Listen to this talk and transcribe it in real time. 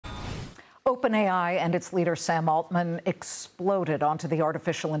OpenAI and its leader Sam Altman exploded onto the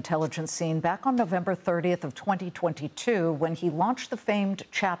artificial intelligence scene back on November 30th of 2022 when he launched the famed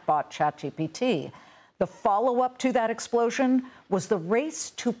chatbot ChatGPT. The follow-up to that explosion was the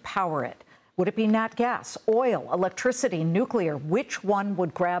race to power it. Would it be nat gas, oil, electricity, nuclear? Which one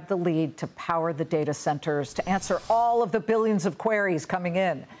would grab the lead to power the data centers, to answer all of the billions of queries coming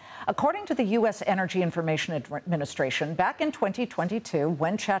in? According to the U.S. Energy Information Administration, back in 2022,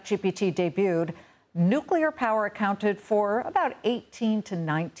 when ChatGPT debuted, nuclear power accounted for about 18 to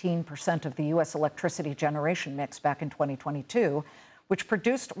 19% of the U.S. electricity generation mix back in 2022, which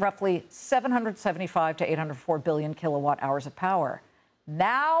produced roughly 775 to 804 billion kilowatt hours of power.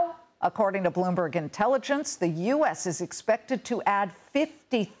 Now, according to Bloomberg Intelligence, the U.S. is expected to add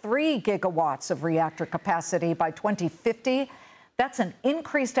 53 gigawatts of reactor capacity by 2050. That's an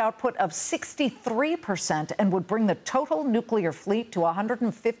increased output of 63% and would bring the total nuclear fleet to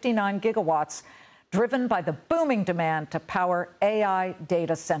 159 gigawatts, driven by the booming demand to power AI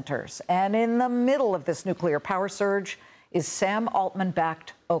data centers. And in the middle of this nuclear power surge is Sam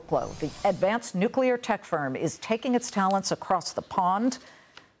Altman-backed Oklo. The advanced nuclear tech firm is taking its talents across the pond,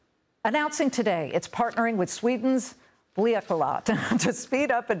 announcing today it's partnering with Sweden's blykalla to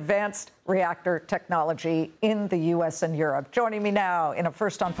speed up advanced reactor technology in the U.S. and Europe. Joining me now in a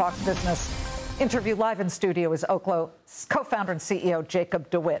First on Fox Business interview live in studio is Oklo's co-founder and CEO Jacob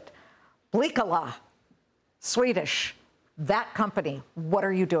DeWitte. Blykalla, Swedish, that company, what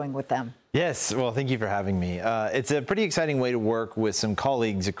are you doing with them? Yes, well, thank you for having me. It's a pretty exciting way to work with some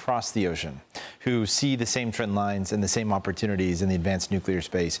colleagues across the ocean who see the same trend lines and the same opportunities in the advanced nuclear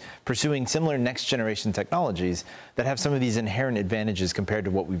space, pursuing similar next-generation technologies that have some of these inherent advantages compared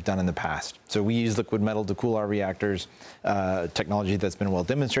to what we've done in the past. So we use liquid metal to cool our reactors, technology that's been well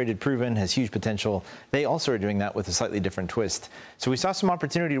demonstrated, proven, has huge potential. They also are doing that with a slightly different twist. So we saw some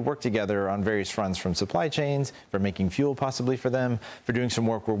opportunity to work together on various fronts, from supply chains, for making fuel possibly for them, for doing some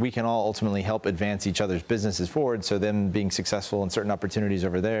work where we can all ultimately help advance each other's businesses forward, so them being successful in certain opportunities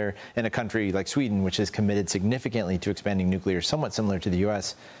over there in a country like Sweden, which is committed significantly to expanding nuclear, somewhat similar to the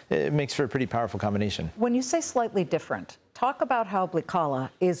U.S., it makes for a pretty powerful combination. When you say slightly different, talk about how blykalla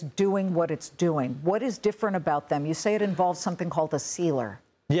is doing what it's doing. What is different about them? You say it involves something called a sealer.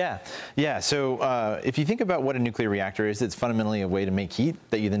 Yeah. So if you think about what a nuclear reactor is, it's fundamentally a way to make heat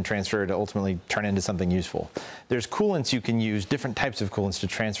that you then transfer to ultimately turn into something useful. There's coolants you can use, different types of coolants to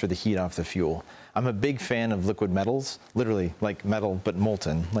transfer the heat off the fuel. I'm a big fan of liquid metals, literally like metal, but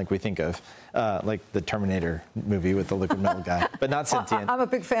molten, like we think of, like the Terminator movie with the liquid metal guy, but not sentient. I'm a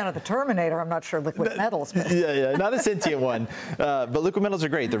big fan of the Terminator. I'm not sure liquid metals. But Yeah, not a sentient one. But liquid metals are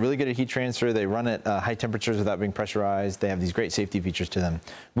great. They're really good at heat transfer. They run at high temperatures without being pressurized. They have these great safety features to them.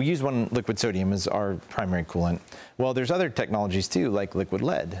 We use liquid sodium as our primary coolant. Well, there's other technologies too, like liquid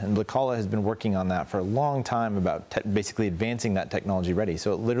lead. And blykalla has been working on that for a long time, about basically advancing that technology ready.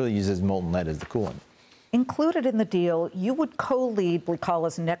 So it literally uses molten lead as the coolant. Included in the deal, you would co-lead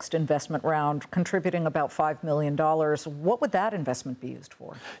blykalla's next investment round, contributing about $5 million. What would that investment be used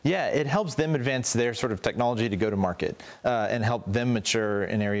for? Yeah, it helps them advance their sort of technology to go to market and help them mature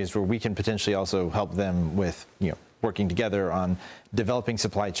in areas where we can potentially also help them with, working together on developing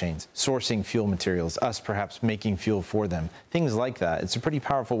supply chains, sourcing fuel materials, us perhaps making fuel for them, things like that. It's a pretty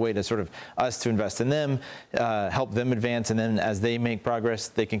powerful way to sort of us to invest in them, help them advance, and then as they make progress,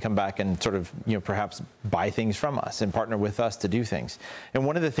 they can come back and sort of, perhaps buy things from us and partner with us to do things. And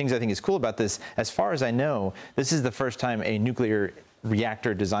one of the things I think is cool about this, as far as I know, this is the first time a nuclear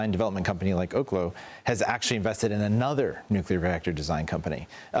reactor design development company like Oklo has actually invested in another nuclear reactor design company.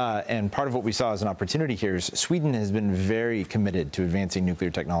 And part of what we saw as an opportunity here is Sweden has been very committed to advancing nuclear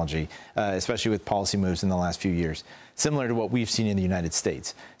technology, especially with policy moves in the last few years, similar to what we've seen in the United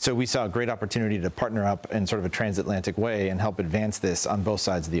States. So we saw a great opportunity to partner up in sort of a transatlantic way and help advance this on both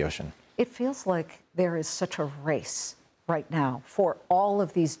sides of the ocean. It feels like there is such a race right now for all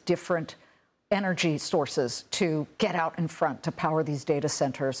of these different energy sources to get out in front to power these data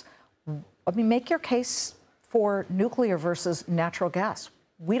centers. I mean, make your case for nuclear versus natural gas.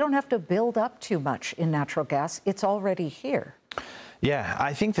 We don't have to build up too much in natural gas. It's already here. Yeah,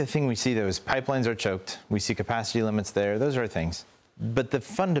 I think the thing we see, though, is pipelines are choked. We see capacity limits there. Those are things. But the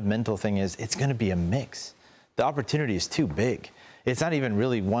fundamental thing is it's going to be a mix. The opportunity is too big. It's not even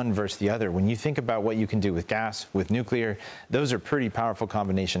really one versus the other. When you think about what you can do with gas, with nuclear, those are pretty powerful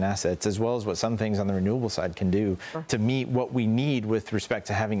combination assets, as well as what some things on the renewable side can do to meet what we need with respect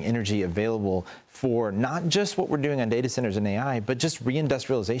to having energy available for not just what we're doing on data centers and AI, but just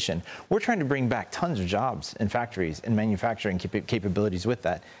reindustrialization. We're trying to bring back tons of jobs in factories and manufacturing capabilities with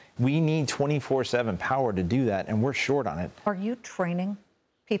that. We need 24/7 power to do that, and we're short on it. Are you training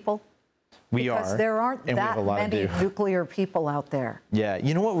people We are. Because there aren't that many nuclear people out there. Yeah.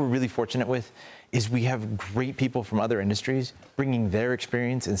 You know what we're really fortunate with is we have great people from other industries bringing their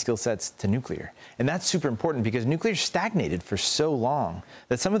experience and skill sets to nuclear. And that's super important because nuclear stagnated for so long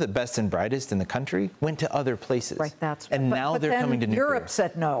that some of the best and brightest in the country went to other places. Right, and now they're coming to nuclear. Europe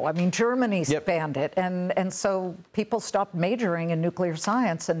said no. I mean, Germany banned it. And so people stopped majoring in nuclear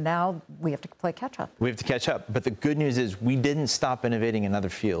science, and now we have to play catch up. We have to catch up. But the good news is we didn't stop innovating in other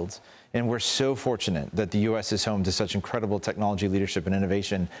fields. And we're so fortunate that the U.S. is home to such incredible technology leadership and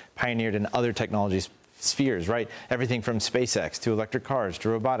innovation pioneered in other technology spheres, right? Everything from SpaceX to electric cars to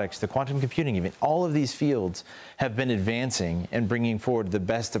robotics to quantum computing even. All of these fields have been advancing and bringing forward the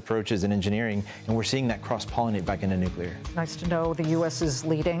best approaches in engineering, and we're seeing that cross-pollinate back into nuclear. Nice to know the U.S. is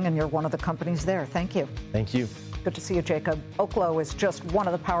leading, and you're one of the companies there. Thank you. Thank you. Good to see you, Jacob. Oklo is just one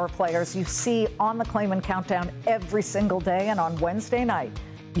of the power players you see on the Claman Countdown every single day, and on Wednesday night,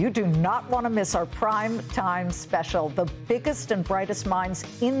 you do not want to miss our prime time special. The biggest and brightest minds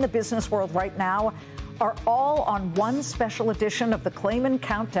in the business world right now are all on one special edition of the Claman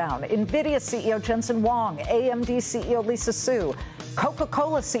Countdown. NVIDIA CEO Jensen Huang, AMD CEO Lisa Su,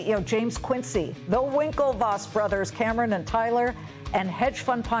 Coca-Cola CEO James Quincy, the Winklevoss brothers Cameron and Tyler, and hedge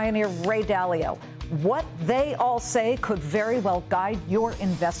fund pioneer Ray Dalio. What they all say could very well guide your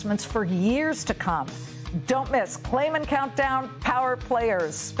investments for years to come. Don't miss Claman Countdown Power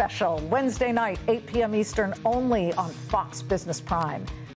Players Special, Wednesday night, 8 p.m. Eastern, only on Fox Business Prime.